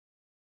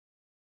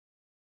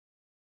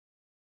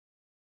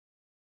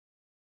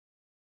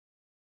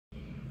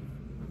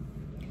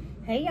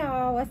Hey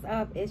y'all, what's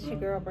up? It's your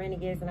girl Brandy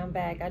Gibbs and I'm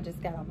back. I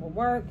just got off of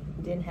work,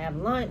 didn't have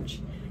lunch,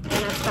 and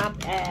I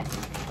stopped at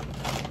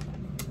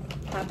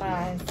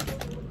Popeyes.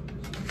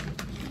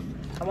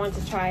 I wanted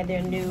to try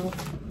their new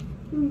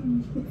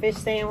fish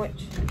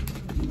sandwich.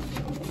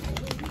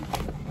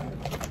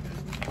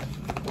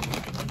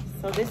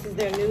 So this is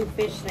their new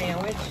fish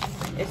sandwich.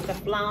 It's the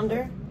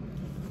Flounder,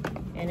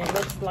 and it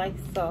looks like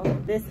so.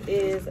 This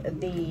is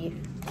the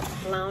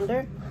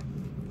Flounder.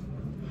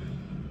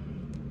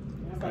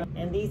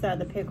 And these are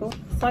the pickles.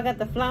 So I got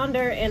the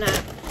Flounder, and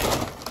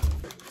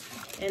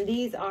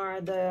these are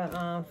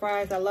the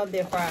fries. I love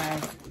their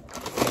fries.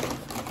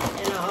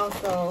 And I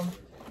also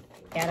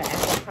got an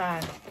apple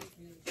pie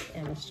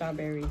and a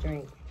strawberry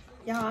drink.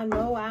 Y'all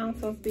know I'm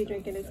supposed to be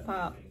drinking this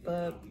pop,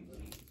 but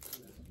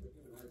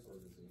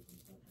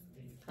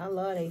I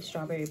love these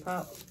strawberry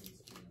pop.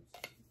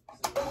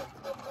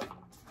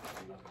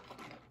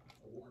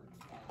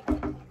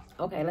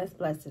 Okay, let's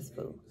bless this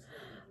food.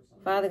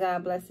 Father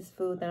God, bless this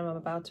food that I'm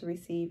about to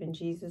receive. In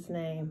Jesus'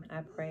 name,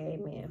 I pray,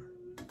 amen.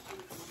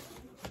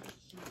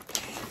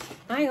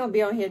 I ain't gonna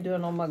be on here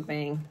doing no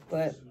mukbang,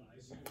 but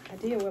I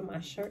did wear my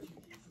shirt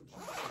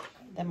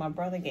that my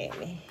brother gave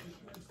me.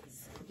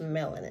 It's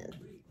melanin.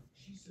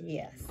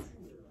 Yes.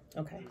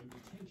 Okay.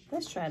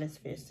 Let's try this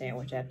fish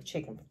sandwich at the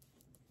chicken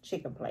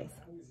place.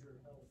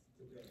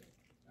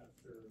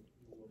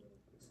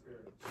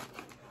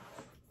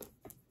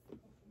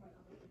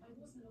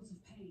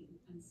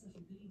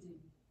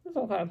 It's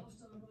okay. After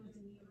I arrived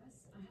in the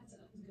US, I had to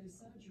undergo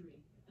surgery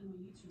and my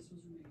uterus was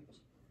removed.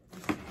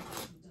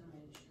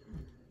 Damage.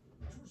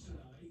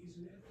 Tursunai is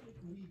an ethnic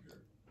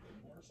Uyghur.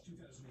 In March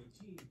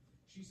 2018,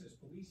 she says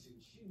police in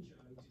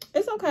Xinjiang.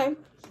 It's okay.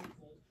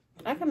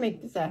 I can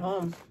make this at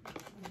home,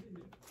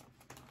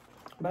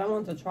 but I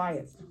want to try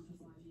it. For 5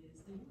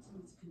 years, they wanted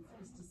me to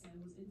confess to say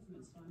I was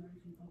influenced by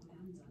American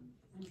propaganda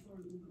and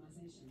foreign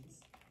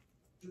organizations.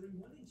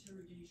 During one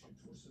interrogation,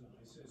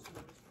 Tursunai says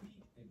Soros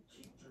beat and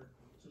kicked her,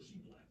 so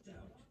she blacked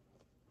out.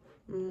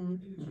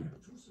 In the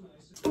Tursunai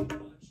says the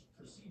botched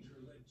procedure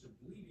led to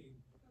bleeding.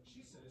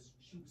 She says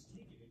she was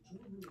taken into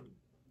a room.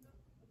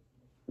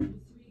 There were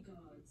 3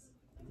 guards.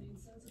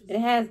 It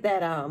has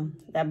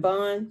that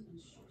bun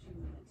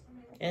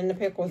and the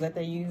pickles that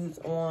they use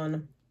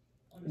on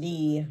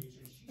the,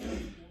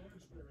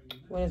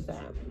 what is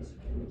that?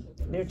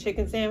 Their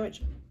chicken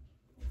sandwich.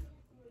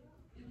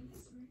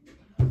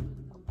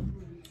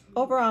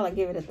 Overall, I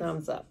give it a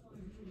thumbs up.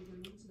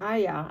 All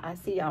right, y'all. I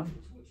see y'all.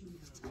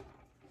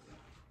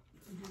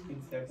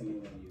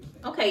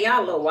 Okay,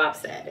 y'all a little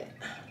lopsided,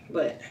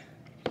 but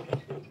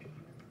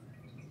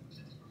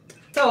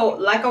so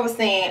like I was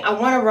saying, I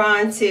want to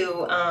run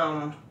to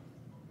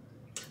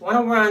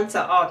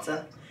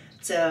Ulta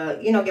to,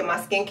 you know, get my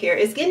skincare.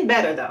 It's getting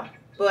better though,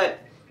 but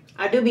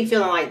I do be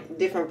feeling like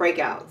different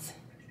breakouts,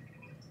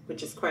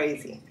 which is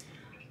crazy.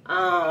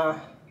 Yeah,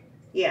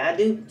 I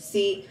do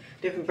see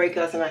different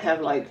breakouts, and I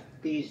have like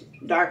these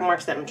dark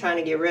marks that I'm trying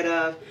to get rid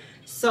of.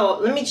 So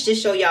let me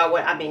just show y'all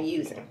what I've been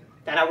using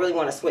that I really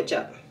want to switch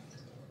up.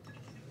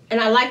 And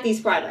I like these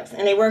products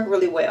and they work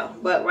really well,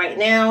 but right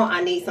now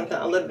I need something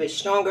a little bit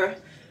stronger.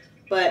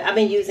 But I've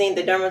been using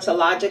the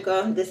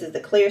Dermatologica. This is the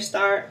Clear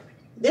Start.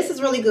 This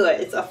is really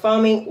good. It's a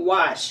foaming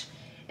wash,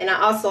 and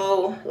I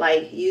also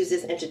like use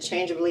this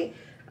interchangeably.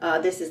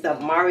 This is the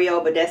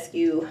Mario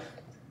Badescu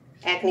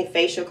Acne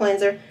Facial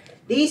Cleanser.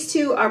 These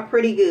two are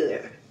pretty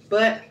good,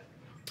 but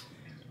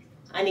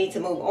I need to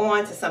move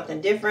on to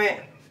something different.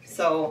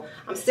 So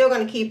I'm still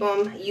going to keep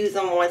them, use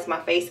them once my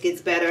face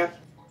gets better.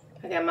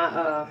 I got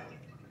my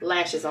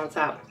lashes on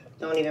top.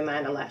 Don't even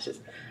mind the lashes.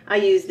 I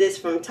use this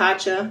from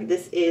Tatcha.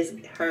 This is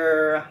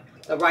the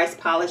Rice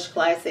Polish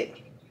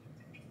Classic.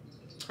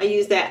 I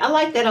use that. I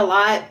like that a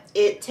lot.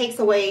 It takes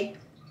away,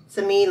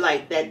 to me,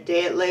 like that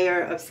dead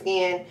layer of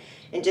skin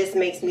and just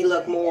makes me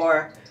look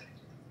more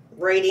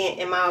radiant,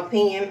 in my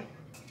opinion.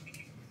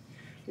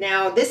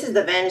 Now, this is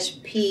the Vanish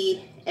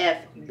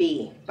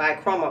PFB by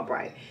Chroma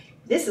Bright.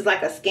 This is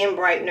like a skin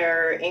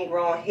brightener,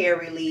 ingrown hair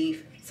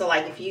relief. So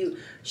like if you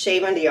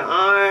shave under your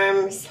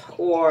arms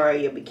or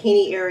your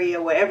bikini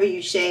area, wherever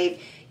you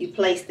shave, you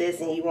place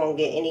this and you won't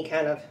get any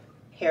kind of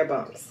hair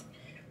bumps.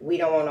 We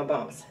don't want no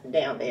bumps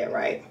down there,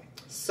 right?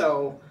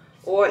 So,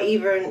 or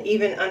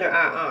even under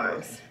our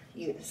arms.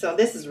 So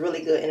this is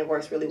really good and it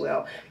works really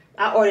well.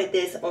 I ordered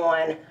this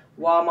on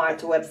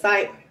Walmart's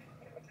website.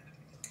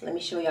 Let me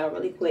show y'all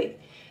really quick.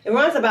 It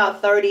runs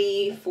about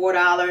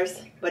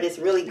 $34, but it's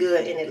really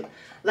good and it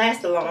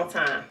lasts a long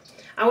time.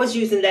 I was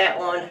using that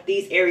on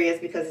these areas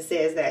because it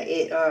says that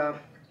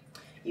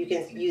you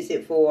can use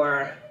it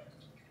for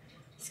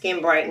skin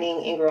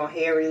brightening, ingrown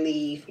hair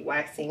relief,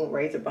 waxing,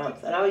 razor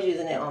bumps, and I was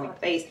using it on my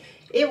face.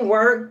 It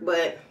worked,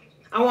 but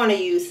I want to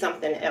use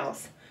something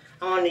else.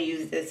 I want to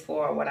use this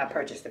for what I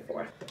purchased it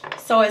for.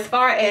 So as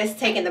far as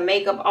taking the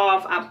makeup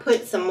off, I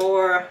put some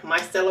more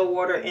micellar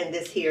water in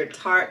this here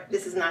Tarte.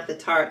 This is not the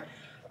Tarte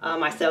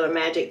Micellar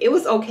Magic. It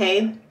was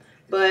okay,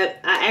 but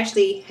I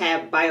actually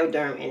have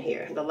Bioderm in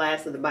here. The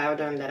last of the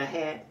Bioderm that I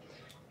had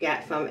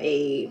got from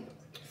a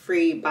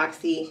free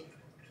boxy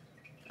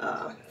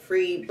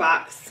free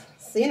box.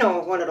 So, you know,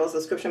 one of those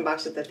subscription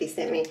boxes that they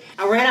sent me.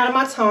 I ran out of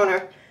my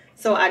toner,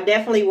 so I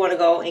definitely want to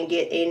go and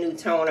get a new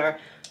toner.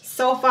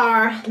 So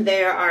far,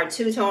 there are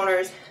 2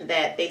 toners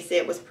that they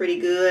said was pretty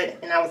good,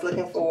 and I was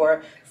looking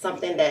for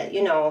something that,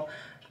 you know,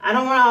 I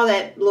don't want all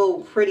that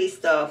little pretty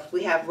stuff.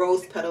 We have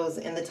rose petals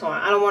in the toner.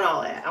 I don't want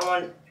all that. I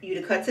want you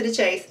to cut to the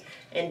chase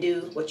and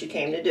do what you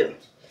came to do.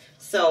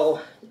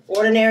 So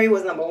Ordinary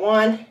was number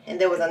 1,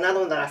 and there was another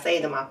one that I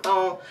saved on my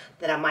phone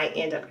that I might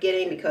end up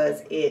getting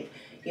because it,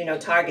 you know,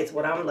 targets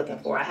what I'm looking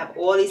for. I have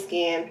oily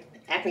skin,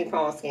 acne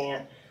prone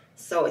skin,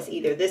 so it's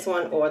either this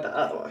one or the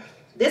other one.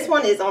 This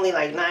one is only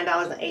like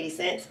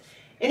 $9.80,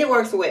 and it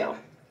works well.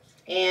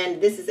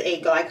 And this is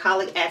a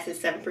glycolic acid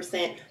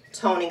 7%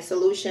 toning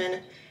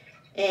solution.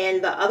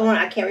 And the other one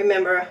I can't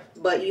remember,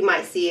 but you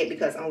might see it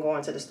because I'm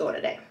going to the store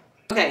today.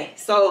 Okay,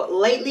 so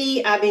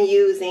lately I've been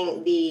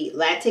using the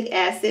lactic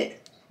acid.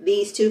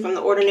 These 2 from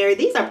the Ordinary,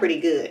 these are pretty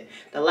good.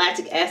 The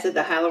lactic acid,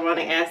 the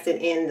hyaluronic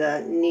acid, and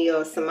the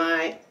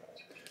niacinamide.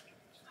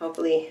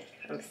 Hopefully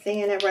I'm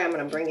saying that right. I'm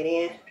going to bring it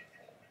in.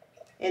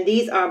 And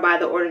these are by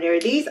the Ordinary.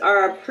 These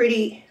are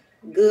pretty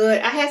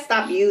good. I had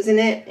stopped using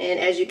it, and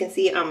as you can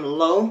see, I'm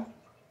low.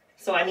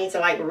 So I need to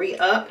like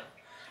re-up.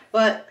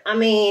 But I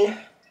mean,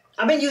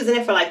 I've been using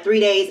it for like 3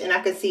 days, and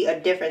I can see a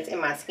difference in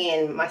my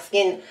skin. My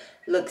skin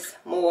looks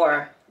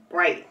more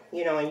bright,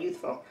 you know, and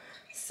youthful.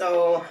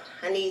 So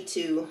I need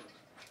to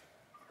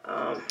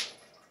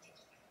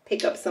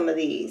pick up some of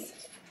these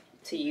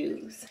to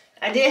use.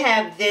 I did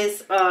have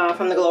this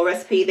from the Glow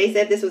Recipe. They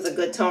said this was a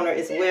good toner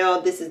as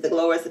well. This is the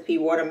Glow Recipe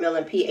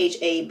Watermelon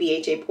PHA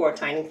BHA Pore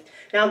Tightening.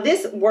 Now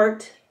this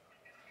worked,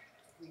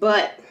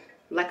 but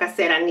like I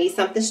said, I need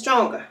something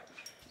stronger.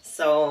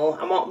 So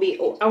I won't be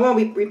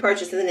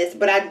repurchasing this,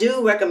 but I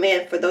do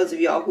recommend for those of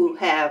y'all who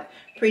have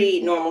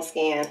pretty normal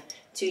skin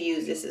to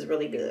use this. Is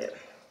really good.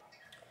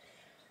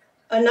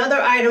 Another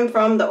item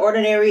from the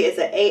Ordinary is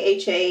an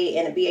AHA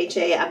and a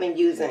BHA. I've been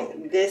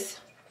using this.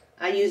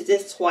 I use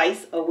this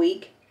twice a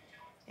week,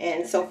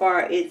 and so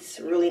far it's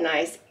really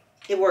nice.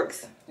 It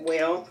works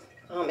well.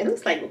 It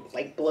looks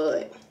like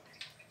blood. It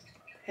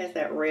has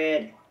that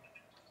red.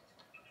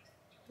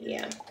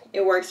 Yeah,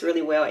 it works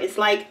really well. It's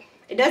like,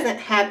 it doesn't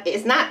have,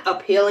 it's not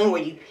appealing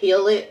where you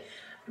peel it,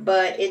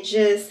 but it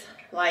just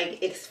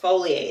like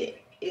exfoliates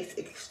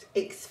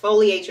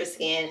your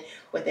skin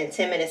within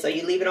 10 minutes. So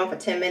you leave it on for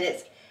 10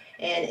 minutes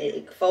and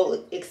it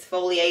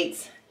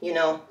exfoliates, you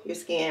know, your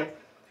skin.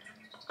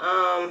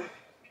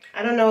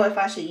 I don't know if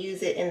I should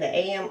use it in the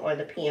AM or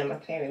the PM. I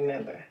can't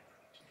remember.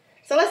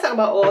 So let's talk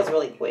about oils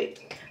really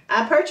quick.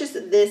 I purchased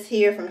this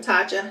here from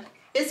Tatcha.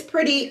 It's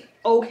pretty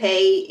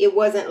okay. It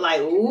wasn't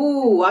like,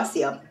 ooh, I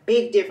see a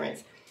big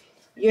difference.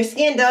 Your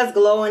skin does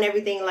glow and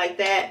everything like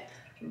that,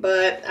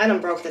 but I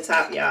done broke the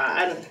top,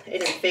 y'all. It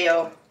done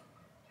fell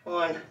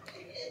on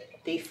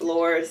the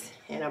floors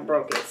and I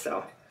broke it.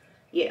 So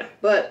yeah,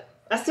 but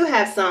I still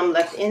have some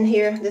left in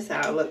here. This is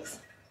how it looks.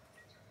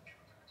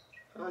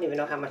 I don't even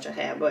know how much I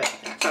have, but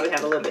I probably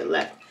have a little bit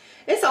left.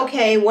 It's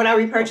okay. Would I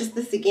repurchase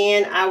this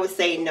again? I would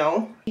say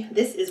no.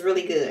 This is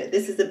really good.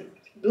 This is the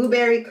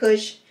Blueberry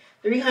Kush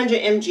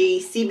 300 mg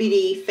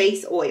CBD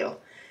face oil.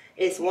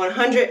 It's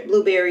 100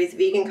 blueberries,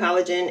 vegan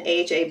collagen,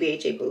 AHA,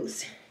 BHA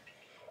boost.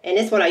 And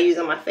it's what I use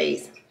on my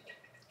face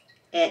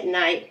at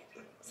night,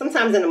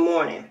 sometimes in the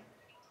morning,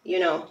 you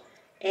know.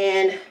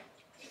 And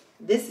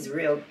this is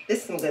real. This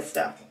is some good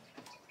stuff.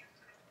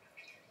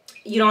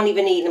 You don't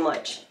even need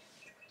much.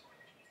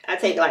 I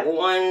take like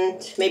 1,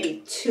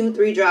 maybe 2,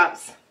 3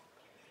 drops,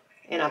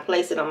 and I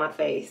place it on my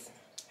face.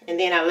 And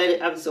then I let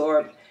it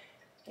absorb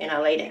and I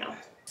lay down.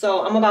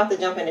 So I'm about to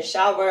jump in the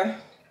shower.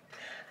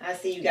 I'll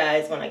see you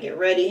guys when I get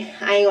ready.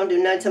 I ain't gonna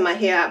do nothing to my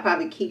hair. I'll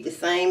probably keep the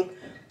same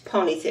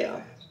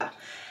ponytail.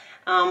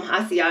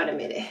 I'll see y'all in a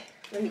minute.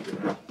 Let me do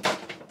it.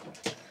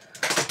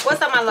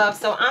 What's up, my love?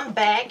 So I'm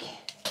back.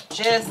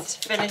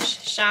 Just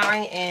finished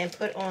showering and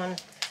put on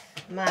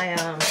my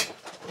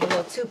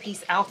little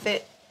 2-piece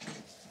outfit.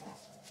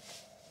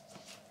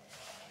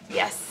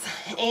 Yes,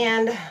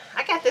 and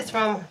I got this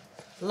from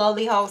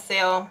Lowly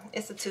Wholesale.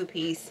 It's a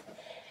 2-piece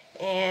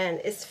and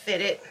it's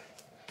fitted.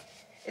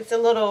 It's a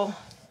little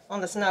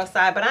on the snug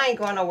side, but I ain't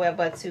going nowhere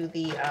but to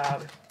the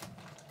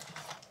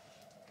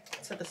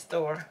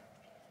store.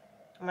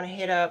 I'm gonna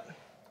hit up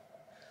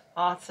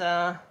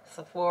Ulta,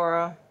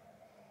 Sephora,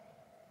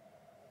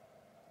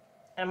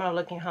 and I'm gonna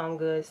look in Home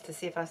Goods to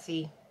see if I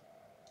see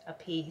a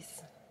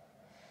piece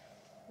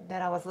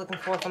that I was looking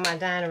for my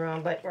dining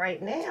room. But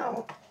right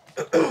now,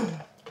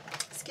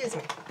 excuse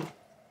me.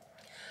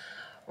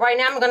 Right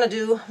now I'm gonna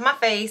do my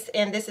face,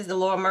 and this is the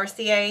Laura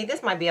Mercier.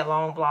 This might be a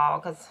long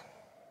vlog,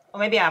 or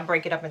maybe I'll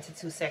break it up into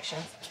 2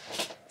 sections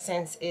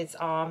since it's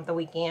the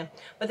weekend.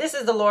 But this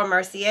is the Laura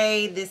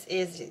Mercier. This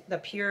is the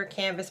Pure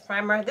Canvas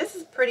Primer. This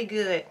is pretty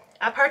good.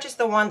 I purchased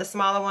the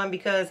smaller one,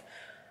 because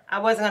I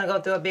wasn't gonna go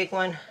through a big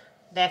one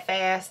that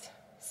fast.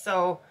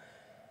 So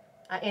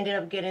I ended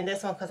up getting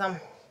this one because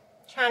I'm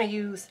trying to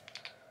use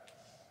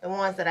the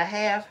ones that I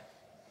have.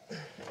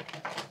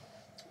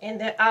 And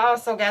then I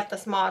also got the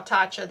small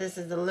Tatcha. This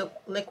is the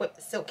liquid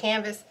silk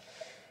canvas.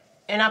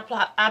 And I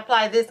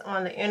apply this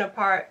on the inner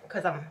part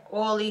because I'm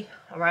oily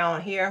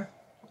around here.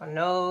 My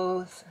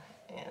nose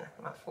and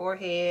my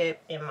forehead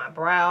and my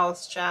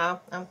brows, child.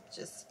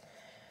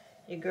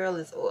 Your girl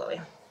is oily.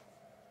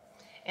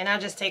 And I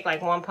just take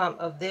like 1 pump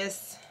of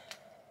this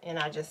and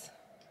I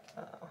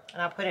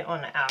put it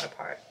on the outer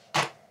part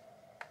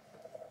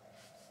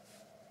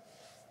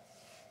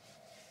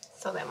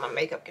so that my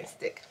makeup can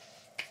stick.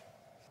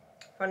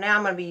 For now,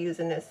 I'm going to be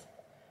using this.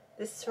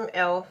 This is from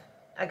e.l.f.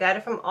 I got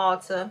it from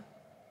Ulta.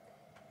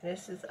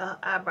 This is an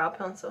eyebrow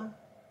pencil.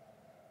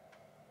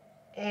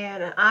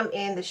 And I'm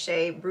in the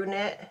shade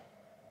Brunette.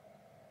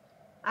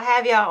 I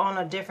have y'all on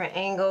a different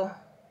angle.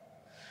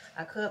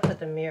 I could put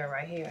the mirror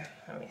right here.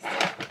 Let me see.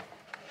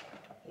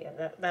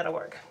 Yeah, that'll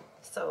work.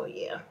 So,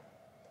 yeah.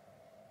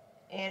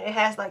 And it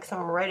has like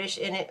some reddish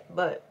in it,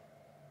 but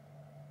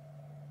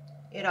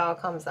it all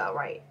comes out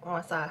right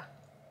once I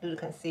do the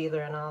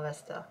concealer and all that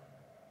stuff.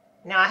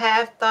 Now, I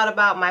have thought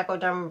about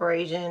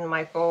microdermabrasion,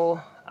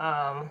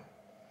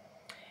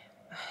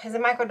 is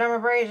it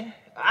microdermabrasion?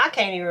 I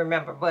can't even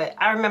remember, but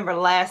I remember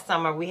last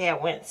summer we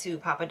had went to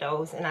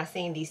Popeyes and I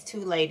seen these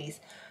two ladies.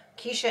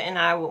 Keisha and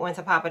I went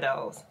to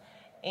Popeyes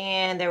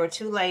and there were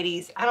two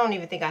ladies. I don't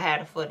even think I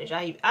had the footage.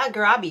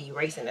 I'll be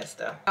erasing that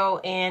stuff. Oh,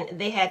 and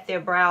they had their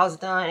brows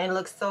done and it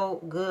looked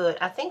so good.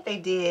 I think they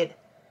did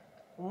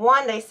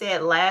one, they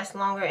said lasts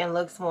longer and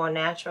looks more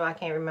natural. I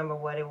can't remember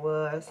what it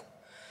was,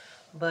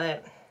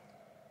 but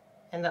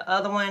and the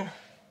other one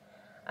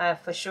I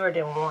for sure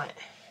didn't want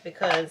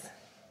because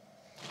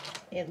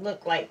it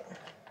looked like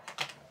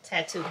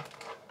tattoo.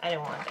 I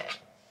didn't want that.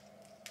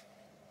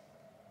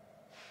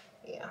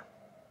 Yeah.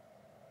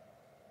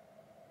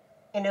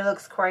 And it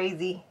looks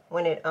crazy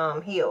when it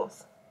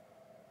heals.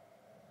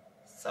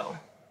 So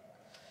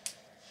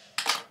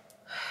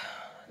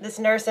this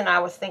nursing, I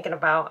was thinking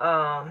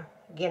about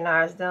getting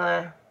ours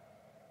done,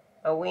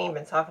 but we ain't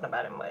been talking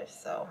about it much.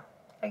 So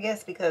I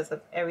guess because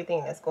of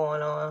everything that's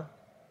going on,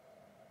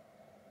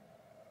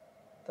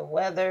 the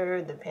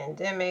weather, the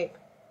pandemic,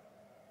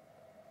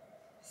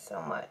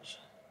 so much.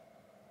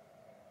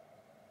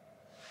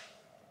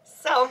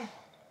 So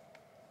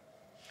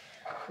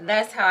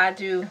that's how I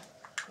do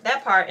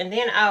that part. And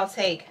then I'll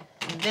take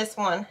this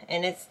one,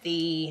 and it's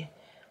the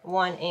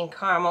one in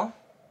caramel.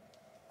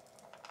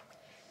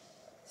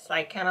 It's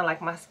like kind of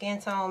like my skin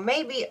tone,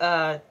 maybe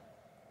a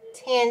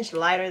tinge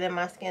lighter than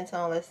my skin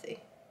tone. Let's see.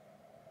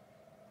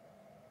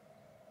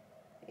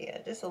 Yeah,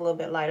 just a little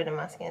bit lighter than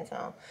my skin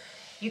tone.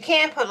 You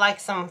can put like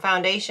some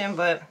foundation,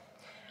 but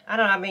I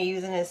don't know, I've been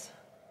using this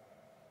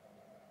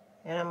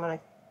and I'm gonna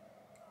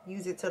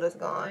use it till it's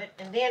gone.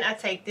 And then I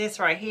take this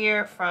right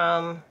here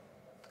from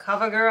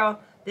CoverGirl.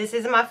 This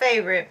is my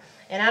favorite,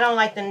 and I don't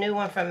like the new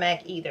one from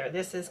MAC either.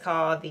 This is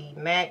called the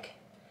MAC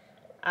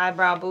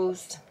Eyebrow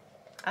Boost.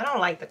 I don't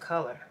like the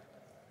color,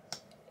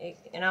 and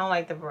I don't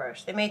like the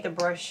brush. They made the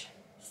brush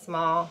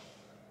small.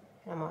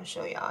 I'm gonna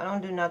show y'all. I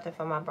don't do nothing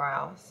for my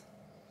brows.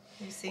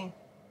 You see?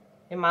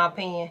 In my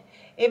opinion,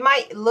 it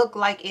might look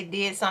like it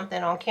did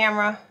something on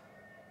camera,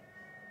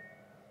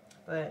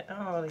 but I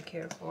don't really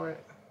care for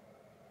it.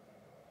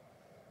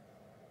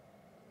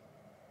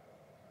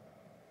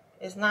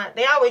 It's not,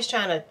 they always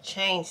trying to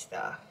change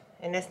stuff,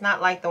 and it's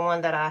not like the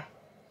one that I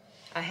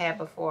had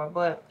before,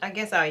 but I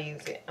guess I'll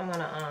use it. I'm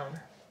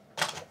gonna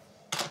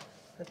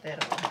put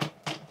that on.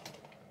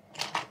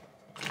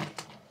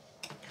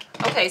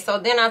 Okay, so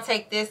then I'll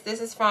take this.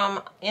 This is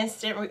from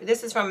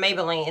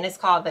Maybelline, and it's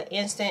called the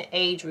Instant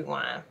Age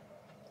Rewind.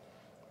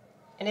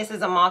 And this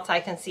is a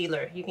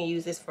multi-concealer. You can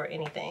use this for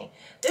anything.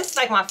 This is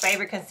like my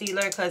favorite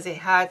concealer because it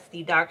hides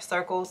the dark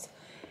circles.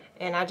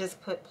 And I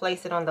just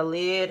place it on the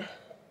lid.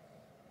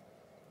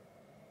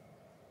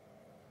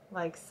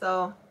 Like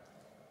so.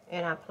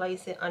 And I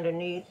place it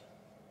underneath.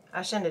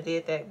 I shouldn't have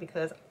did that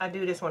because I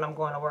do this when I'm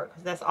going to work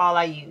because that's all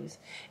I use.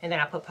 And then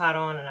I put powder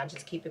on and I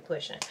just keep it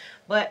pushing.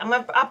 But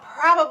I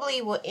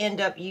probably will end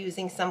up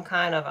using some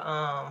kind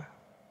of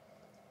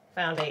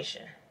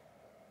foundation.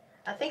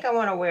 I think I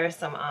want to wear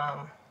some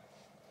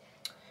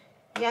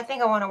yeah, I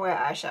think I want to wear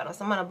eyeshadow.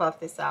 So I'm going to buff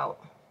this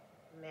out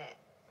matte.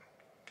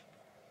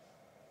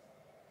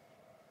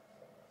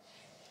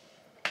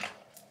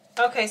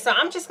 Okay, so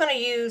I'm just going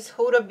to use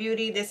Huda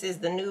Beauty. This is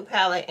the new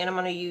palette, and I'm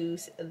going to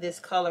use this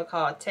color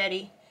called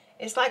Teddy.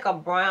 It's like a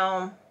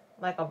brown,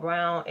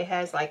 it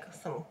has like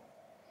some,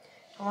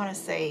 I want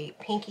to say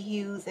pinky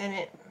hues in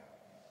it.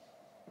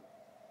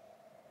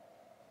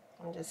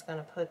 I'm just going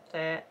to put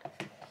that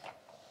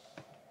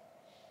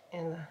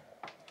in the,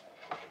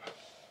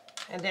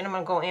 and then I'm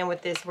going to go in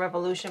with this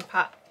Revolution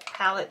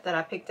palette that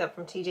I picked up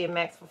from TJ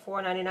Maxx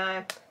for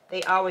 $4.99.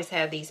 They always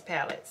have these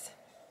palettes.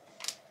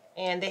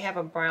 And they have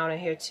a brown in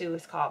here too.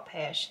 It's called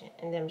Passion.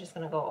 And then I'm just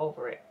going to go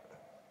over it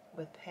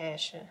with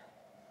Passion.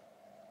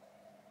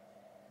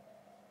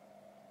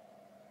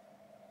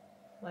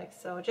 Like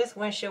so. Just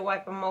windshield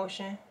wiper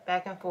motion.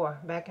 Back and forth.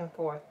 Back and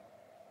forth.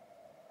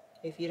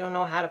 If you don't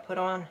know how to put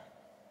on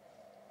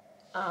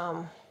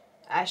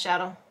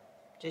eyeshadow,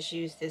 just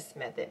use this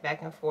method,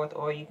 back and forth,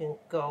 or you can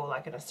go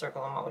like in a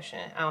circle of motion.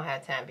 I don't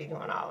have time to be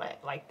doing all that.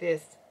 Like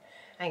this,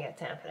 I ain't got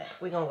time for that.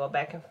 We're gonna go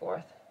back and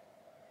forth.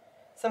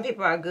 Some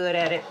people are good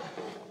at it.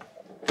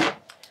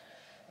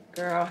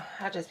 Girl,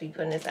 I just be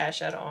putting this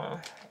eyeshadow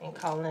on and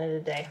calling it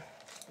a day.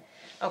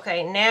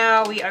 Okay,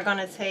 now we are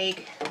gonna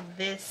take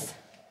this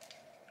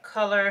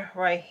color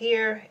right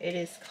here. It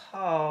is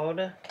called,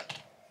 let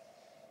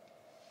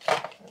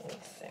me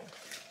see.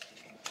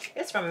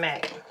 It's from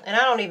MAC, and I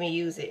don't even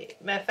use it.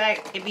 Matter of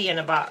fact, it be in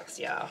a box,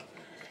 y'all.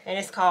 And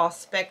it's called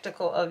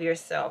Spectacle of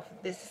Yourself.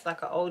 This is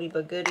like a oldie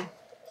but goodie.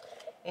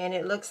 And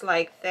it looks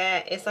like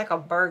that. It's like a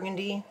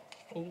burgundy.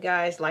 And you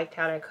guys liked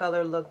how that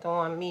color looked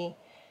on me.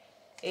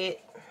 Let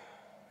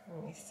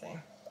me see.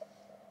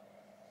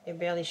 It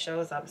barely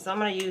shows up. So I'm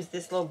going to use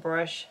this little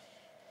brush.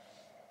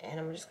 And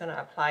I'm just going to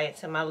apply it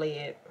to my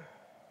lid.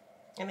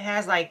 And it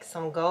has like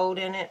some gold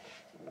in it.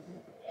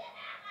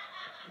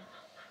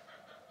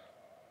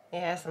 It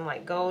has some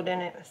like gold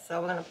in it.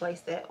 So we're going to place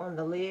that on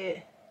the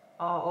lid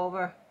all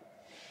over.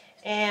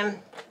 And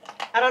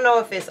I don't know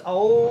if it's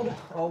old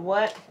or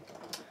what,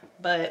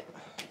 but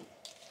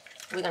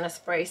we're going to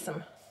spray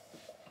some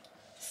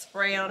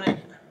spray on it.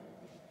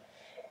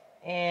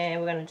 And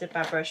we're going to dip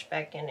our brush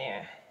back in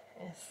there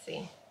and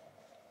see.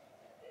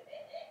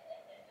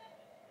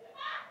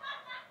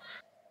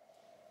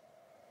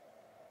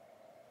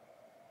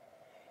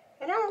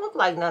 It don't look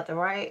like nothing,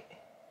 right?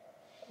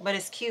 But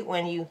it's cute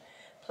when you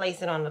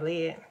place it on the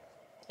lid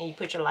and you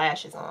put your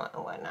lashes on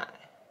and whatnot.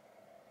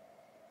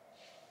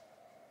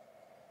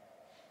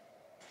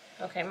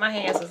 Okay, my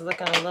hands is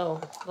looking a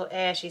little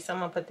ashy, so I'm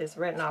going to put this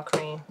retinol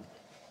cream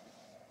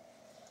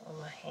on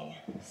my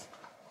hands.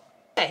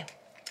 Okay,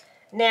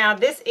 now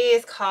this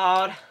is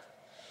called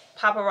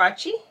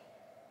Paparazzi.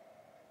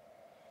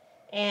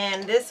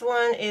 And this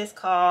one is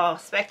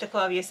called Spectacle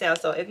of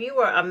Yourself. So if you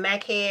were a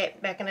MAC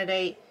head back in the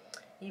day,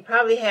 you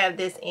probably have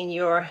this in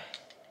your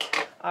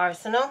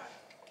arsenal.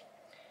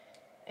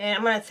 And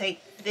I'm going to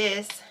take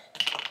this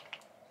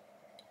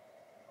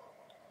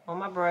on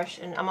my brush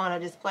and I'm going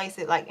to just place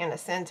it like in the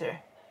center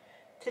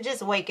to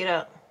just wake it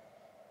up.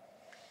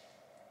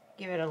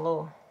 Give it a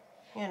little,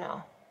 you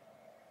know.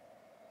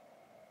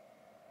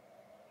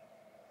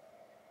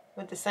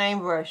 With the same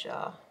brush,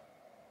 y'all.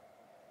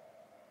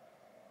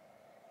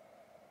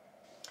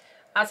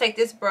 I'll take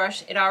this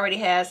brush. It already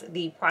has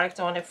the product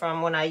on it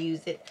from when I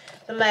used it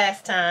the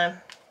last time.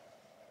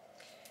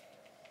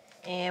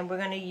 And we're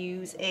going to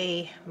use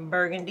a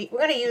burgundy. We're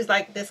going to use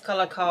like this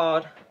color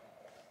called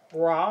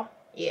Raw.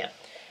 Yeah.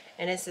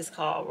 And this is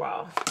called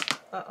Raw.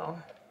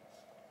 Uh-oh.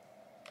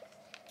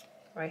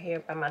 Right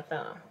here by my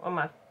thumb. Or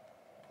my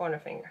pointer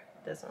finger.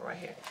 This one right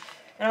here.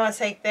 And I'm going to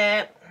take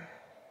that.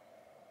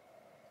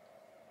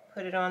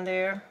 Put it on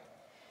there.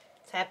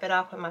 Tap it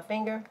off with my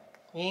finger.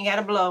 You ain't got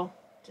to blow.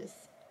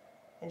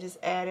 Just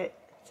add it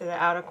to the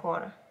outer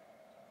corner.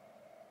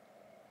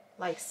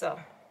 Like so.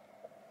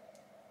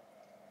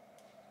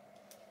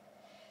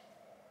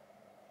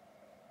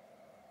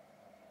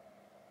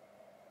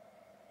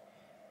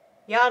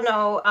 Y'all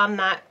know I'm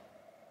not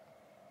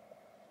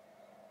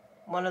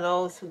one of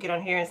those who get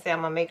on here and say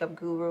I'm a makeup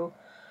guru.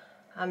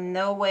 I'm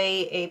no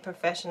way a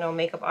professional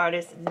makeup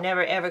artist.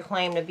 Never ever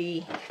claim to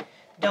be.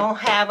 Don't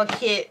have a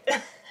kit.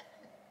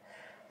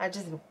 I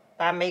just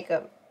buy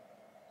makeup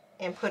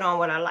and put on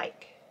what I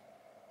like.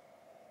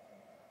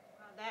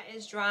 While that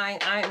is drying,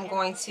 I am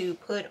going to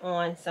put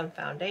on some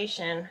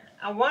foundation.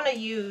 I want to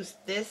use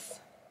this,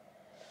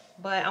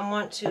 but I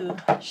want to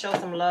show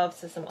some love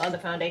to some other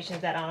foundations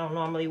that I don't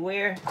normally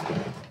wear.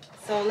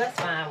 So let's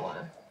find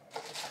one.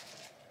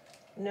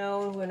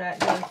 No, we're not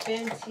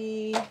doing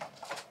Fenty.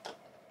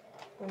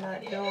 We're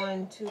not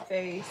doing Too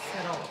Faced.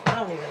 I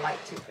don't even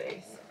like Too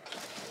Faced.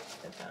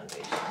 The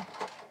foundation.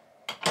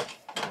 I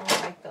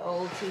don't like the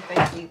old Too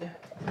Faced either.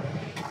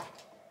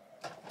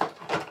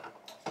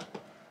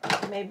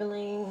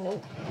 Maybelline,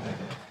 nope.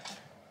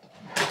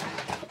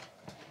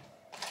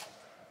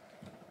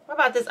 What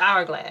about this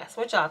Hourglass?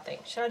 What y'all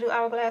think? Should I do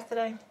Hourglass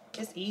today?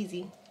 It's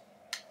easy.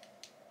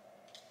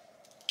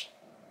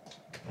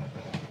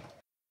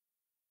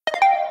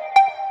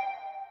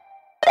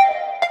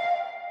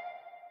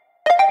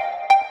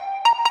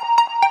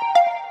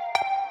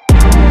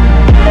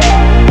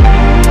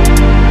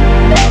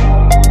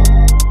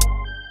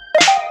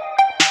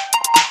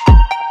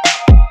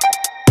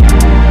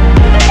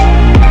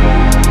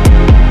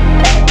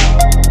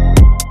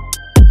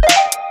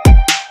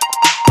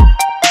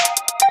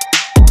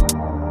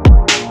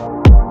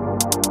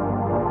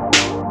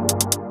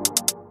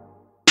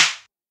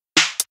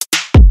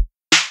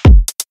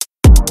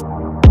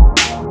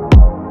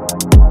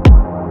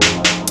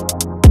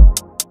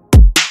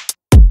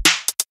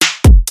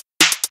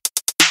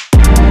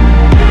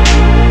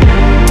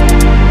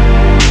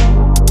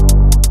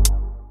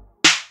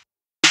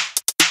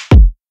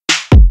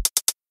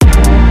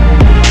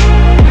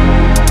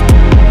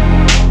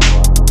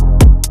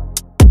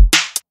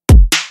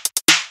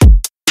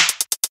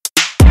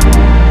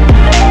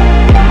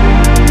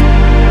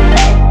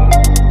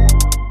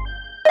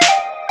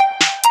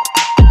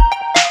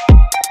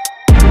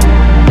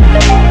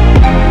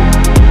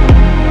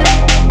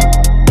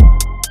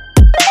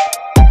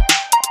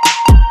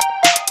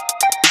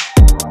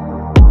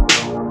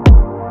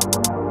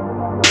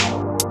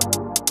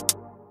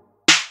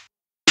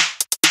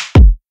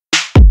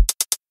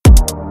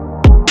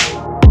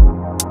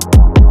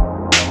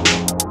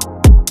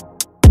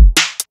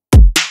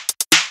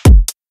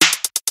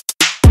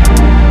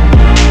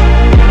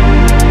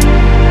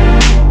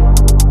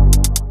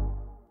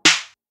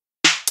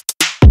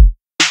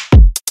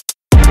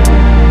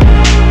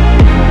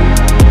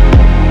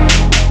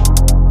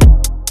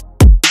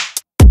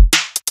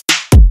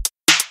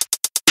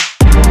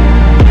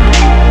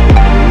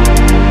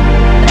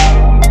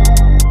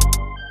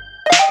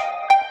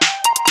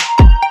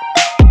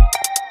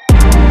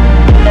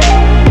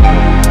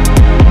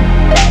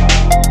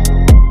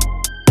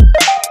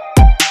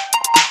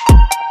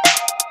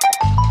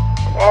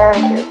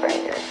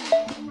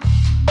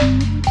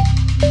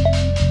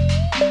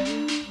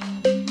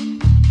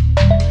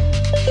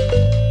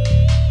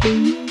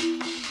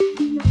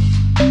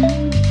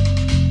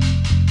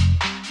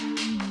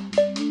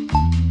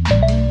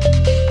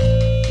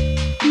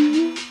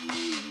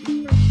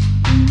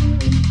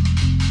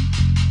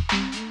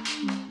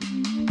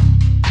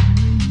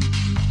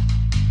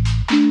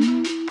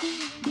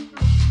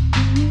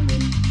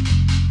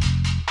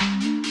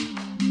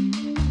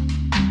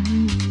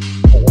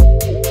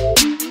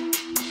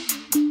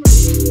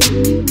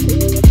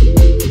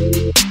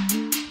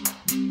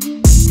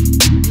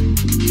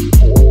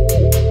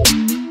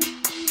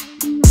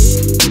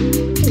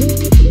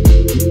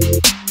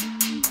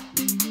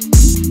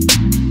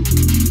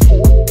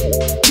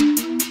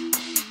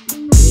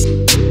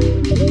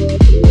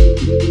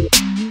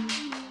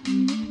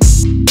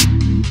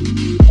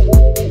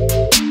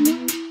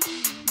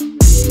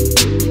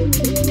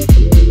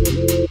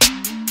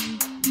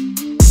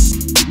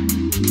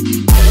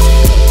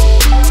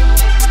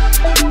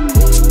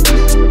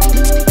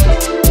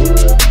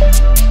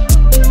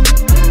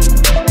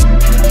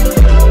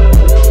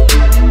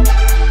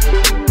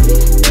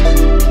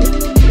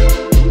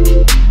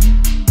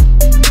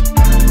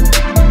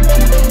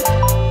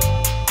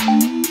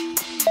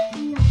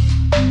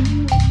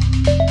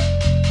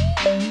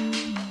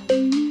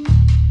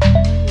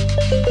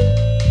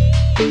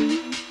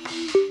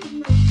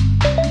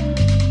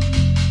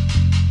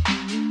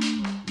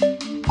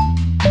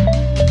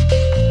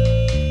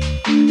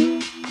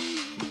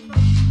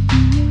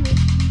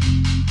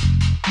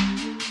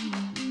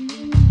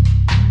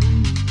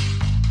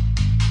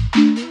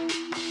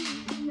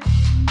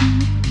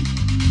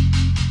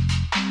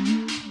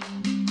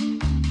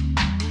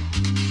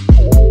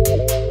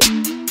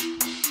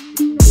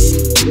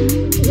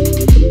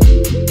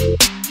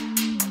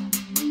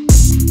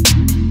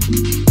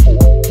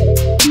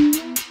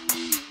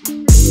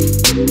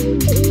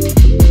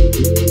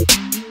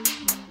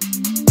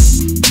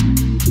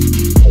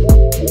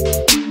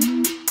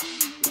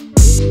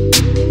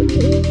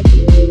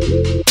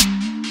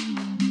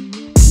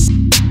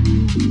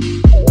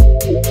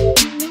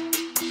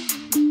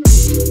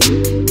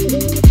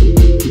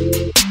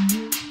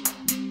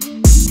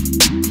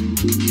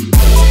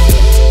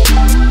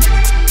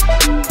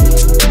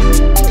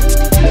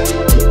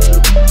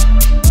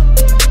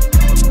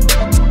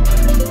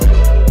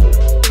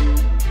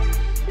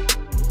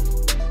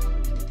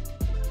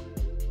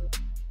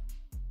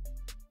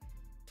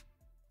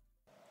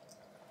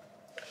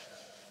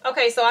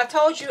 Okay, so I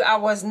told you I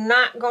was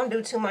not gonna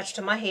do too much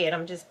to my head.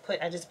 I just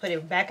put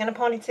it back in a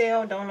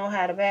ponytail. Don't know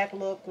how the back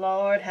look.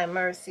 Lord have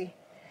mercy.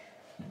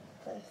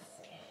 Let's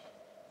see.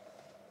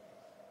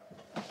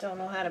 Don't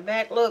know how the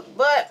back look,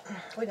 but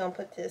we're gonna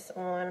put this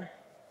on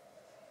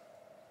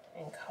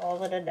and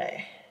call it a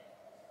day.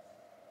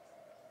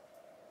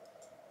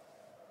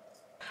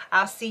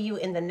 I'll see you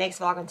in the next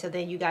vlog. Until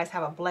then, you guys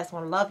have a blessed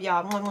one. Love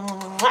y'all.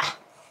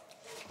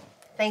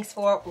 Thanks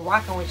for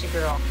rocking with your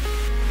girl.